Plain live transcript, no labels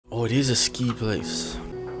Oh, it is a ski place.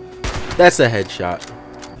 That's a headshot.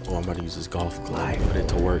 Oh, I'm about to use this golf club and put it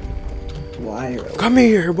to work. Why? Come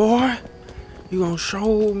here, boy. You gonna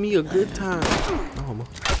show me a good time. Oh,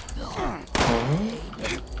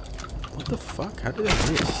 what the fuck? How did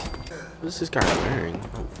I miss? What is this guy wearing?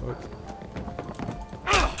 Oh, fuck.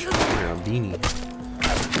 Wearing a beanie.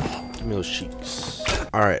 Give me those cheeks.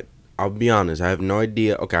 Alright, I'll be honest. I have no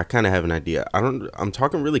idea. Okay, I kind of have an idea. I'm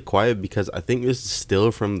talking really quiet because I think this is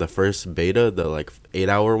still from the first beta, the like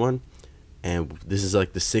 8-hour one. And this is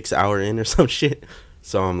like the 6-hour in or some shit.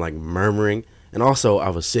 So I'm like murmuring. And also, I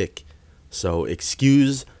was sick. So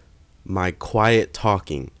excuse my quiet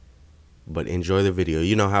talking. But enjoy the video.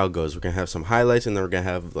 You know how it goes. We're going to have some highlights and then we're going to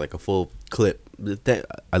have like a full clip.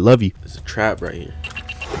 I love you. There's a trap right here.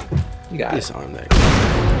 You got Disarm that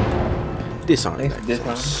guy. Disarm that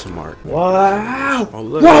guy. Smart. Wow. Oh,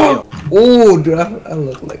 look. Whoa. Oh, dude, I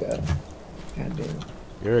look like a... Goddamn.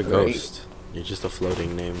 You're a ghost. You're just a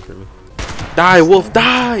floating name for me. Die, wolf,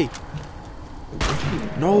 die!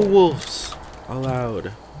 No wolves allowed.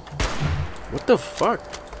 What the fuck?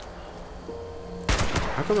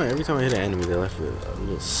 How come every time I hit an enemy, they left with a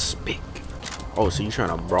little spick? Oh, so you trying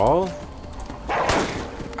to brawl?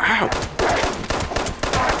 Ow!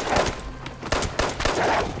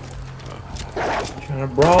 Trying to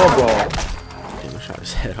brawl. Damn, I shot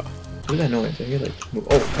his head off. What is that noise? I hear like...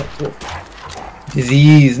 Oh, wolf.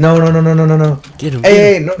 Disease. No. Get him.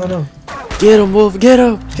 Hey, no. Get him, wolf, get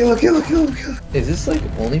him! Kill. Is this like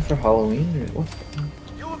only for Halloween or what?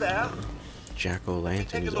 You there?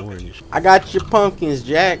 Jack-o'-lantern is orange. I got your pumpkins,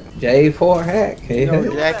 Jack. J4 hack. Hey,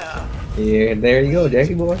 Jack. Yeah, there you go,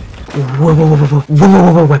 Jackie boy. Whoa.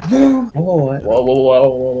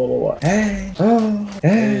 Whoa. Hey.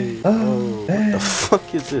 What the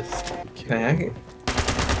fuck is this? Can I hack it?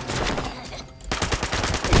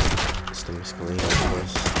 It's the miscellaneous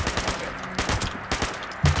voice.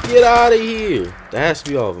 Get out of here! That has to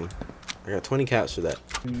be all of them. I got 20 caps for that.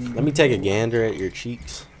 Let me take a gander at your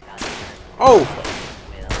cheeks. Oh!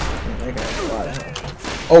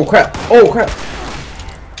 Oh crap!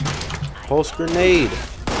 Pulse grenade.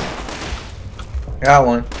 Got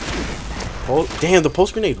one. Oh, damn, the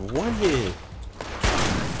pulse grenade one hit.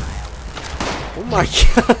 Oh my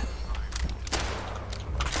god.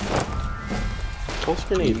 Pulse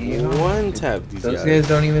grenade one tap these Those guys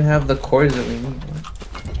don't even have the cores that we need.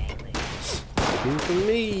 Two for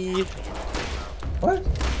me. What?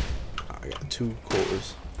 I got 2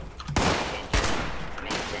 cores.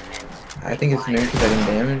 I think it's maybe because I can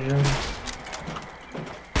damage them.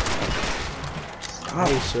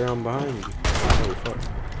 Oh, sir, I'm behind you. Holy fuck.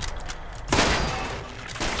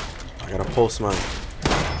 I got a pulse mine.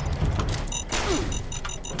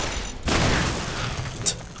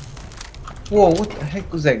 Whoa, what the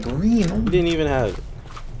heck was that green? He didn't even have it.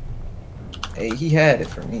 Hey, he had it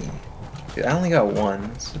for me. Dude, I only got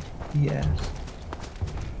one. So yeah.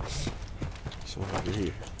 Someone over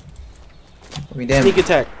here. Let me damage. Sneak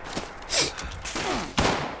attack.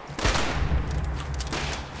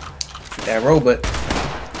 That robot.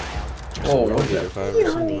 Oh, what is that? If I ever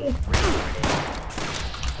seen one.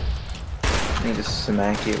 I need to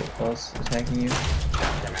smack you. Who else is attacking you?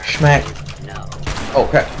 Smack. No. Oh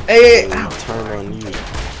crap. Hey! Ow. Turn on you.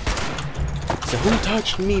 So who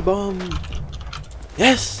touched me, bum?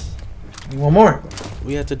 Yes! One more.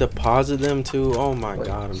 We had to deposit them too. Oh my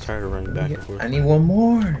god, I'm tired of running back and forth. I need one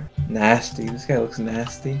more. Nasty. This guy looks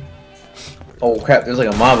nasty. Oh crap, there's like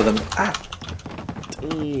a mob of them. Ah!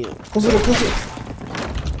 Damn. Close it.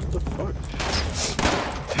 What the fuck?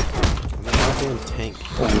 I'm a goddamn tank.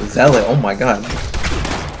 Oh, zealot. Oh my god. Okay,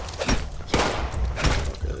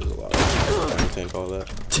 there's a lot of tank all that.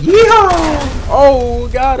 Yeehaw! Oh,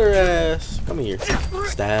 got her ass. Come here.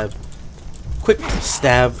 Stab. Quick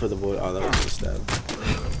stab for the boy. Oh, that was a stab.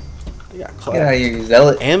 They got clapped. Get out of here, you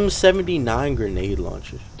zealot. M79 grenade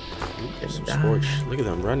launcher. Ooh, some scorch. Look at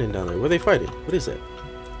them running down there. What are they fighting? What is that?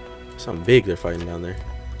 Something big they're fighting down there.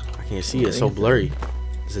 I can't see it. It's so blurry.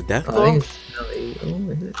 Is it death claw? Is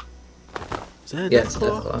it? Is that a Yeah, death it's a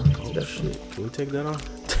claw? death claw. Oh shit. Can we take that off?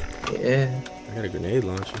 Yeah. I got a grenade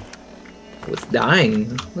launcher. It's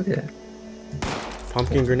dying. Look at that.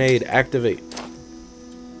 Pumpkin grenade activate.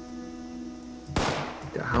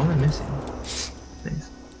 Dude, how am I missing? Nice.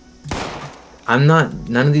 I'm not.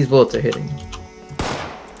 None of these bullets are hitting.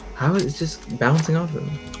 How is it just bouncing off of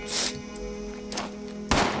me?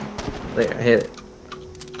 There, I hit it.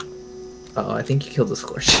 Uh oh, I think you killed the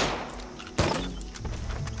Scorch.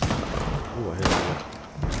 Ooh, I hit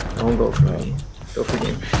it. Don't go for me. Go for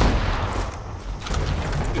game.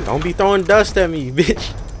 Don't be throwing dust at me,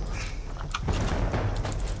 bitch.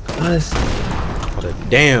 Us. The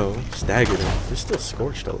damn staggered him. They're still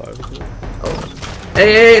scorched alive. Isn't it? Oh.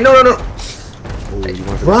 Hey, no. Oh, you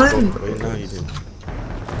want to Run! Wait, no, you didn't.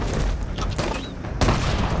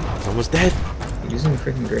 Almost dead. Using a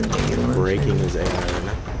freaking grenade. Breaking his AI right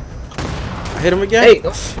now. I hit him again. Hey,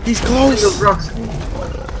 he's close. Those rocks.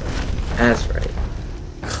 That's right.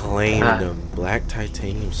 Claimed him. Black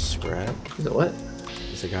titanium scrap. Is it what?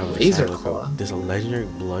 There's a guy with Laser a claw. There's a legendary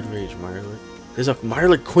blood rage Mirelurk. There's a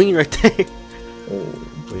Mirelurk queen right there. Oh.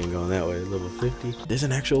 We ain't going that way. Level 50. There's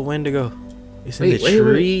an actual Wendigo. It's in the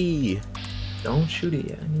tree. Wait. Don't shoot it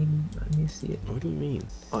yet. I need to see it. What do you mean?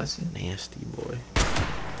 Oh, I see. Nasty boy.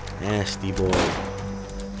 Nasty boy.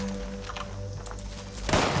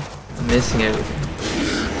 I'm missing everything.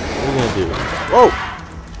 What are we gonna do? Whoa!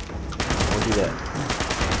 Don't do that.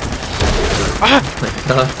 Ah! Oh my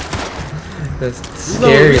god. That's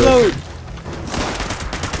scary.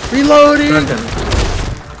 Reloading!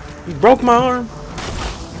 He broke my arm.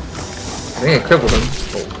 I think I crippled him.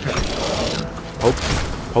 Poke.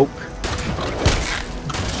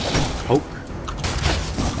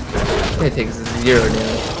 It takes 0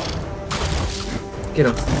 damage. Get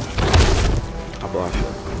him. I blocked him.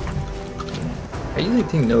 I usually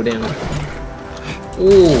take no damage.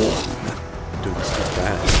 Ooh. Dude, this is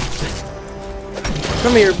fast.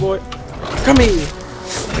 Come here, boy. Come here.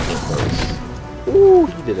 Ooh,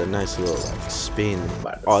 he did a nice little like spin.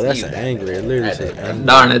 Oh, that's an angler. It literally says angler.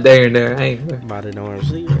 Darn it, there, angler. About to know what I'm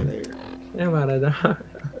seeing right there. Yeah, about it.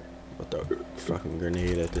 What the fucking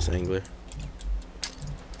grenade at this angler?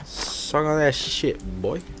 Suck on that shit,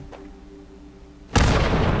 boy.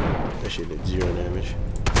 That shit did 0 damage.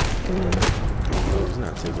 Oh, he's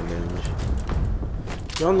not taking damage.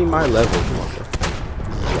 You're only my level, come on, bro.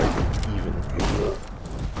 This is like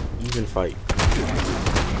even fight.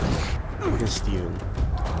 Look at Steven.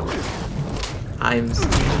 I'm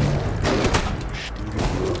Steven.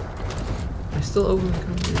 I still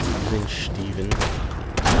overcome Even Steven.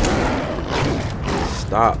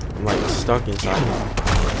 Stop. I'm like stuck inside.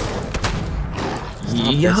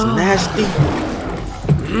 Yeah. That's nasty.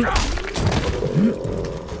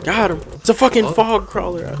 Got him. It's a fucking fog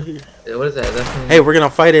crawler out here. What is that? Is that from... Hey, we're gonna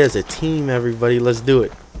fight it as a team, everybody. Let's do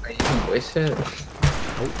it. Are you using voice chat?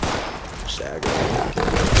 Oh, stagger.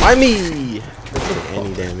 Why me?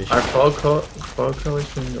 Any damage? Are fog crawlers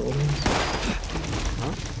from the old ones?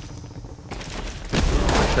 Huh?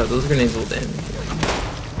 Watch out, those grenades will damage you.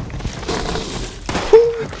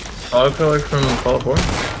 Fog crawlers from Fallout 4?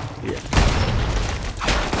 Yeah.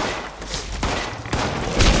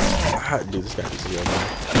 Dude, this guy is 0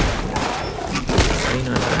 damage.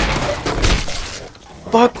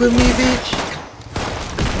 Fuck with me, bitch!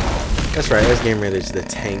 That's right, that's Gamer is the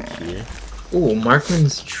tank here. Ooh,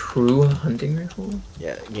 Markman's true hunting rifle?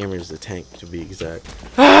 Yeah, Gamer is the tank to be exact.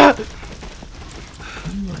 Ah!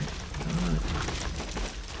 Oh my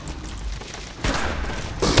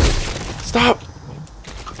god. Stop!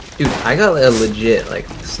 Dude, I got a legit, like,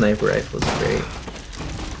 sniper rifle. It's great.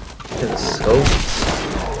 There's a scope.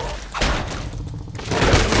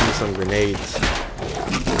 Some grenades.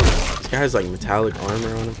 This guy has like metallic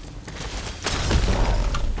armor on him.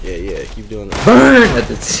 Yeah, keep doing that. Burn! That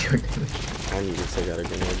did 0 damage. I need to take out a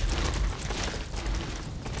grenade.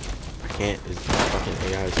 I can't. His fucking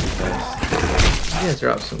AI is too fast. You guys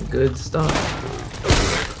dropped some good stuff.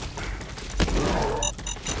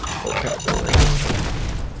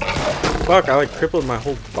 Fuck, I like crippled my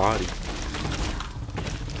whole body.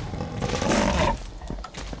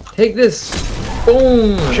 Take this!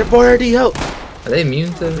 Boom! Your boy already helped. Are they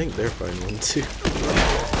immune to? I think they're fighting one too.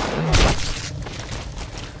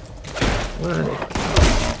 What are they?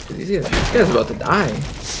 This guy's about to die.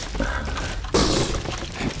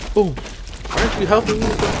 Boom. Why aren't you helping me?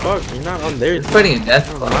 What the fuck? You're not on there. It's fighting a death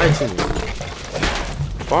claw. Lie to me.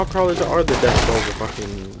 Fog crawlers are the death claws of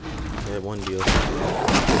fucking that one deal.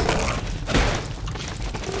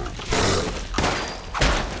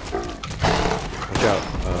 Watch out.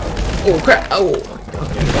 Oh crap! Oh!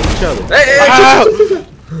 Each other. Hey!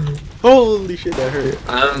 Holy shit, that hurt.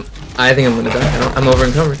 I think I'm gonna die. I'm over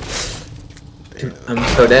encumbered. Dude, I'm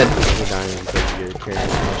so dead. I'm dying because you're carrying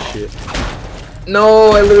my shit.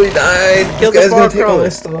 No, I literally died. Kill This the guy's gonna fog take all crawler. my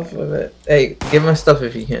stuff of it. Hey, give my stuff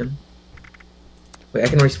if you can. Wait, I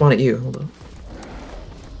can respawn at you. Hold on.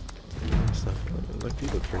 Like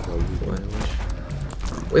people care about you so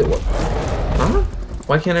much. Wait, what? Huh?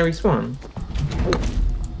 Why can't I respawn? Oh.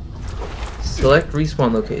 Select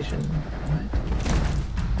respawn location.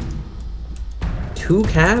 What? 2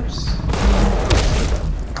 caps?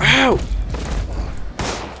 Ow!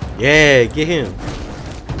 Yeah, get him.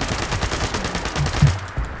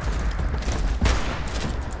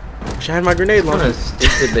 Wish I had my grenade It's kind launcher. of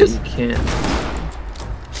stupid that you can't.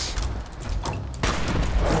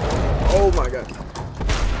 Oh my god.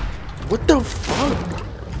 What the fuck?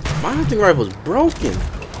 My hunting rifle's broken.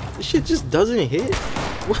 This shit just doesn't hit.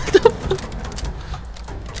 What the fuck?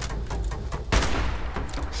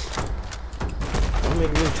 Don't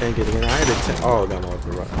make me tank it again. I had to tank. Oh, I got my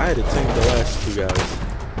weapon right. I had to tank the last two guys.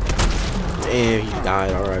 Damn, he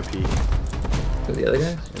died. R.I.P. For the other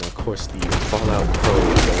guys? And of course, the Fallout Pro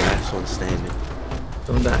is the last one standing.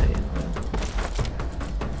 Don't die.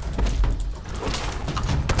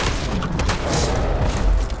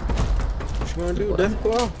 What you gonna do,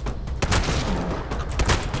 Deathclaw?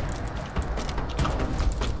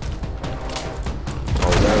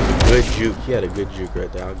 Oh, that was a good juke. He had a good juke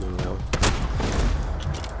right there. I'll give him that one.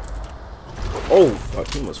 Oh, fuck.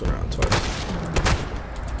 He must went around twice.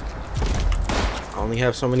 I only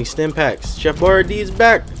have so many stim packs. Chef Boyardee's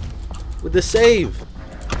back with the save.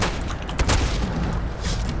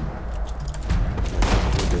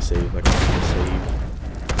 With the save. Like,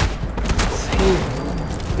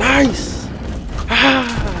 save. Nice! Ah!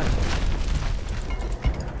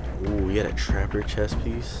 Ooh, we got a trapper chest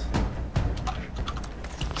piece.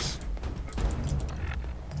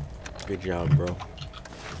 Good job, bro.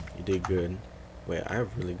 You did good. Wait, I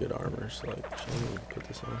have really good armor, so like, should I put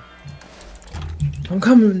this on? I'm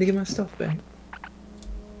coming to get my stuff back.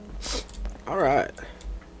 Alright.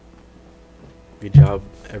 Good job,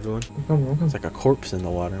 everyone. I'm coming. It's like a corpse in the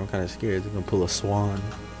water. I'm kind of scared. They're gonna pull a swan.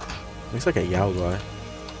 Looks like a Yao guy.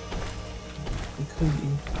 It could be.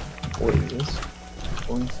 What is this?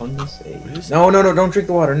 Going fun to say. No, don't drink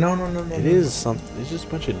the water. No. It is something. It's just a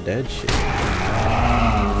bunch of dead shit.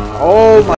 Oh my.